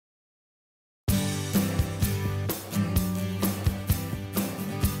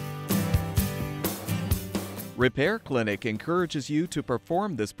Repair Clinic encourages you to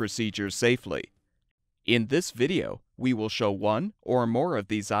perform this procedure safely. In this video, we will show one or more of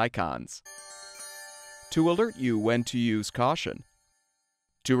these icons to alert you when to use caution.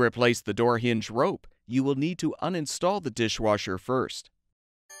 To replace the door hinge rope, you will need to uninstall the dishwasher first.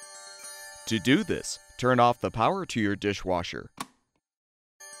 To do this, turn off the power to your dishwasher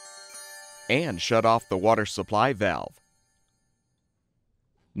and shut off the water supply valve.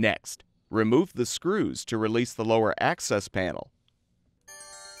 Next, remove the screws to release the lower access panel.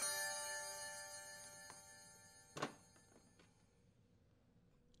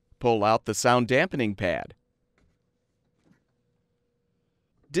 Pull out the sound dampening pad.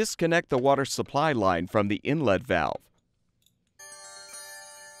 Disconnect the water supply line from the inlet valve.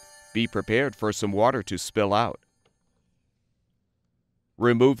 Be prepared for some water to spill out.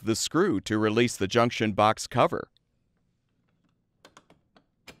 Remove the screw to release the junction box cover.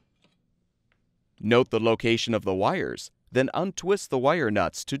 Note the location of the wires, then untwist the wire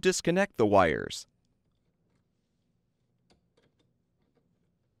nuts to disconnect the wires.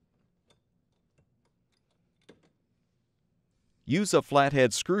 Use a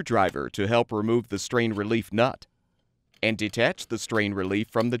flathead screwdriver to help remove the strain relief nut, and detach the strain relief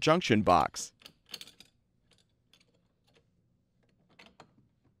from the junction box.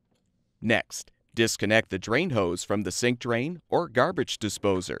 Next, disconnect the drain hose from the sink drain or garbage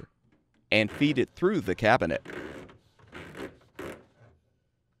disposer and feed it through the cabinet.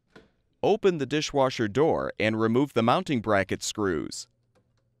 Open the dishwasher door and remove the mounting bracket screws.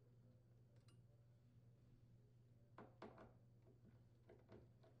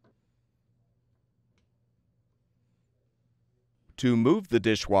 To move the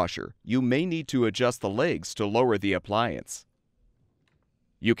dishwasher, you may need to adjust the legs to lower the appliance.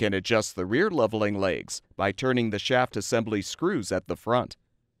 You can adjust the rear leveling legs by turning the shaft assembly screws at the front.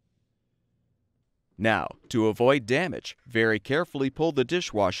 Now, to avoid damage, very carefully pull the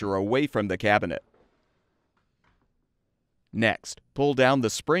dishwasher away from the cabinet. Next, pull down the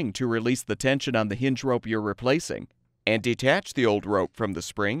spring to release the tension on the hinge rope you're replacing, and detach the old rope from the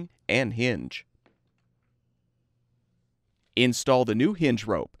spring and hinge. Install the new hinge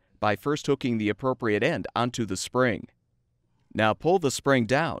rope by first hooking the appropriate end onto the spring. Now pull the spring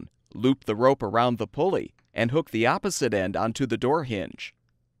down, loop the rope around the pulley, and hook the opposite end onto the door hinge.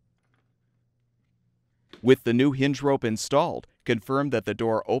 With the new hinge rope installed, confirm that the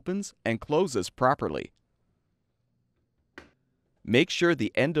door opens and closes properly. Make sure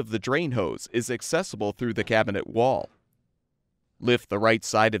the end of the drain hose is accessible through the cabinet wall. Lift the right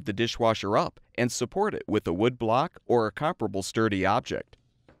side of the dishwasher up and support it with a wood block or a comparable sturdy object.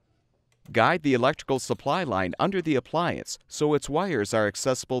 Guide the electrical supply line under the appliance so its wires are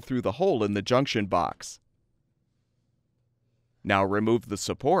accessible through the hole in the junction box. Now remove the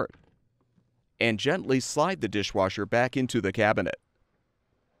support and gently slide the dishwasher back into the cabinet.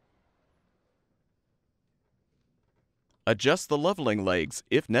 Adjust the leveling legs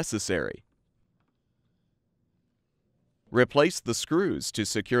if necessary. Replace the screws to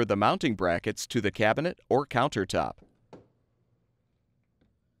secure the mounting brackets to the cabinet or countertop.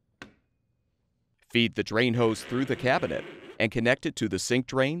 Feed the drain hose through the cabinet and connect it to the sink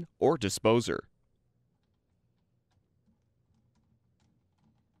drain or disposer.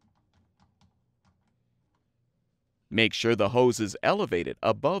 Make sure the hose is elevated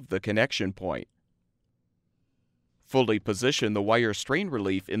above the connection point. Fully position the wire strain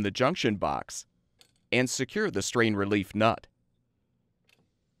relief in the junction box and secure the strain relief nut.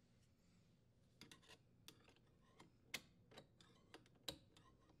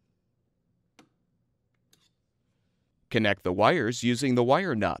 Connect the wires using the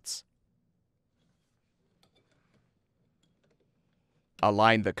wire nuts.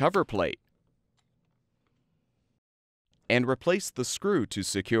 Align the cover plate and replace the screw to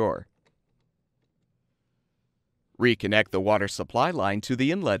secure. Reconnect the water supply line to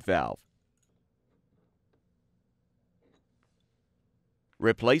the inlet valve.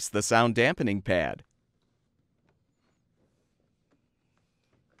 Replace the sound dampening pad.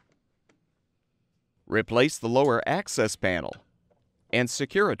 Replace the lower access panel and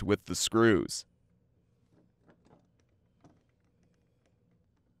secure it with the screws.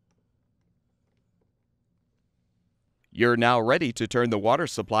 You're now ready to turn the water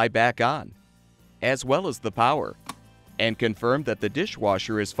supply back on, as well as the power, and confirm that the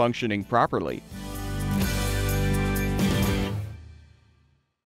dishwasher is functioning properly.